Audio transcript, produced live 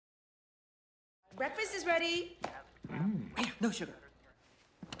Breakfast is ready. Here, no sugar.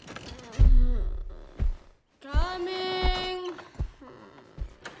 Coming.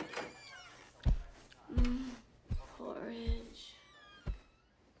 Porridge.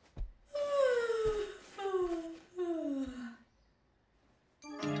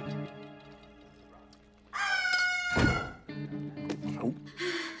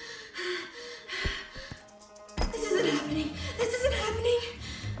 This isn't happening. This isn't happening.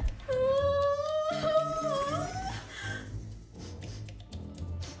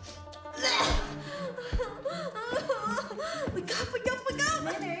 Wake up!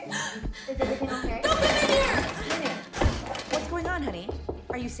 Leonard, is everything okay? Don't come in here! Leonard, what's going on, honey?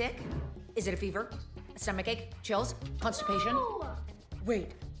 Are you sick? Is it a fever? A stomachache? Chills? Constipation? No.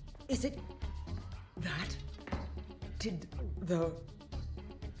 Wait, is it that? Did the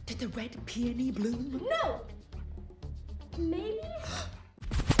red peony bloom? No! Maybe?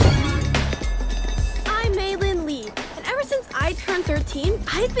 I'm Maylin Lee, and ever since I turned 13,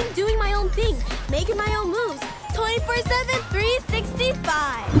 I've been doing my own thing, making my own moves. 24/7, 365.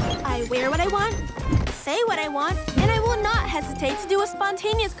 I wear what I want, say what I want, and I will not hesitate to do a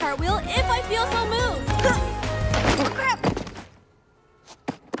spontaneous cartwheel if I feel so moved. Crap!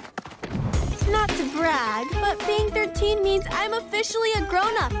 Not to brag, but being 13 means I'm officially a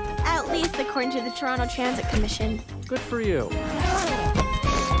grown-up, at least according to the Toronto Transit Commission. Good for you.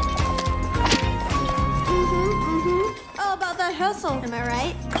 Oh, about that hustle, am I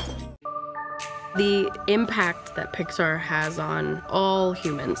right? The impact that Pixar has on all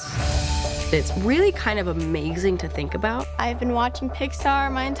humans. It's really kind of amazing to think about. I've been watching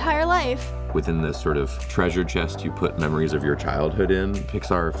Pixar my entire life. Within this sort of treasure chest you put memories of your childhood in,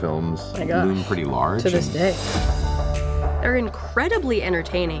 Pixar films loom pretty large. To this day. They're incredibly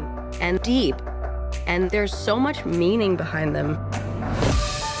entertaining and deep, and there's so much meaning behind them.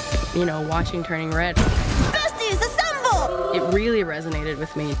 You know, watching Turning Red. Besties, assemble! It really resonated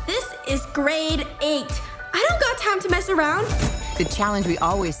with me. This is grade 8. I don't got time to mess around. The challenge we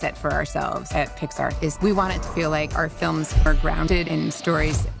always set for ourselves at Pixar is we want it to feel like our films are grounded in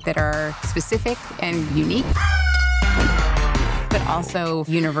stories that are specific and unique, but also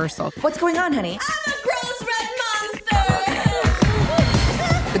universal. What's going on, honey? I'm a gross red monster!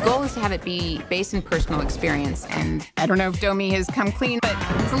 The goal is to have it be based in personal experience, and I don't know if Domee has come clean, but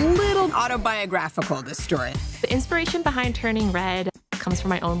it's a little autobiographical, this story. The inspiration behind Turning Red comes from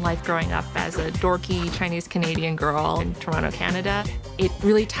my own life growing up as a dorky Chinese-Canadian girl in Toronto, Canada. It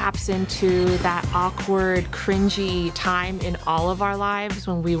really taps into that awkward, cringy time in all of our lives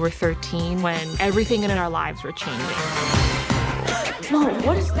when we were 13, when everything in our lives were changing. Whoa,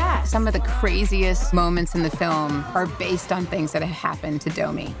 what is that? Some of the craziest moments in the film are based on things that have happened to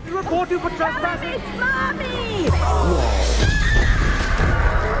Domee. Reported for trespassing! It's Mommy!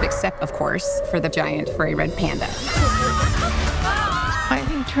 Except, of course, for the giant furry red panda. I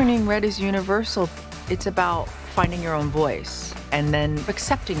think Turning Red is universal. It's about finding your own voice and then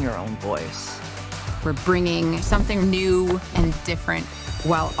accepting your own voice. We're bringing something new and different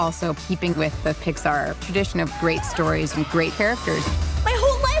while also keeping with the Pixar tradition of great stories and great characters. My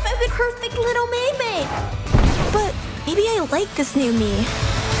whole life I've been perfect little May-May. But maybe I like this new me.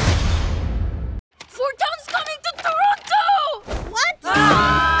 Four Towns coming to Toronto! What?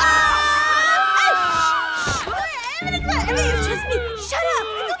 Everything's just me. Shut up.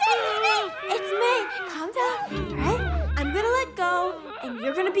 It's okay. It's me. Calm down. All right? I'm gonna let go, and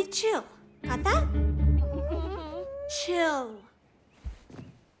you're gonna be chill. Got that? Chill.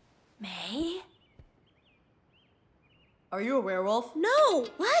 May? Are you a werewolf? No.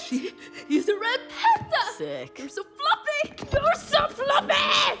 What? He's a red panda! Sick. You're so fluffy! You're so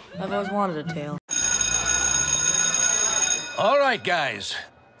fluffy! I've always wanted a tail. All right, guys.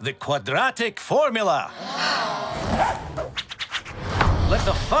 The quadratic formula. Let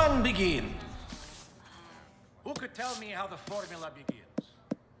the fun begin. Who could tell me how the formula begins?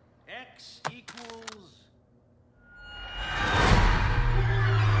 X equals...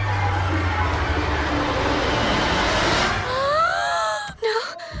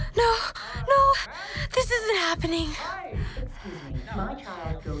 No. This isn't happening. Excuse me, my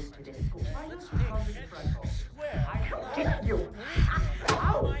child goes to this school. How dare you?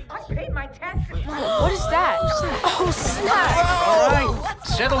 Ow! I paid my taxes. What is that? Oh, snap! All right,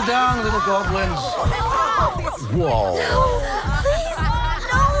 settle down, little goblins. Whoa. Please,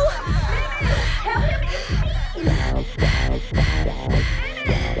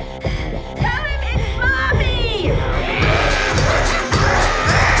 Tell him it's Mommy!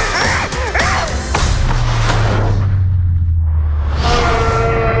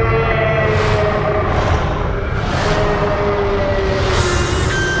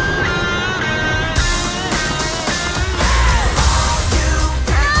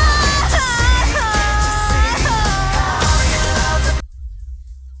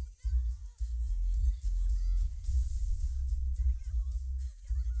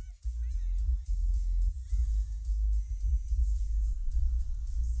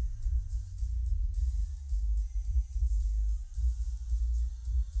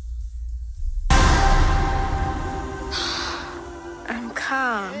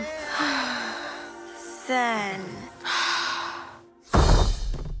 calm, zen.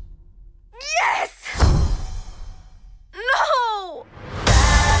 Yes! No!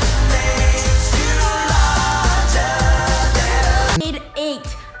 Grade 8.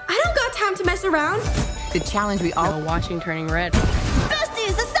 I don't got time to mess around. The challenge we all watching Turning Red.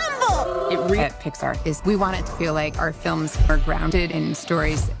 Besties, assemble! at Pixar is we want it to feel like our films are grounded in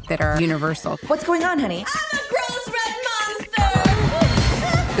stories that are universal. What's going on, honey? I'm a gross red monster!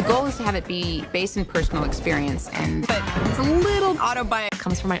 The goal is to have it be based in personal experience, but it's a little autobiographical.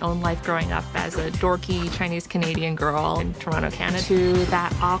 Comes from my own life growing up as a dorky Chinese Canadian girl in Toronto, Canada, to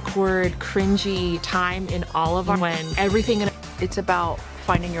that awkward, cringy time in all of our when everything in It's about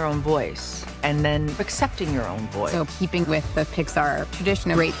finding your own voice and then accepting your own voice. So keeping with the Pixar tradition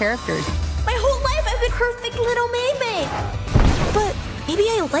of great characters. My whole life I've been perfect little May. But maybe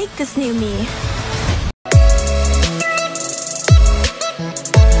I like this new me.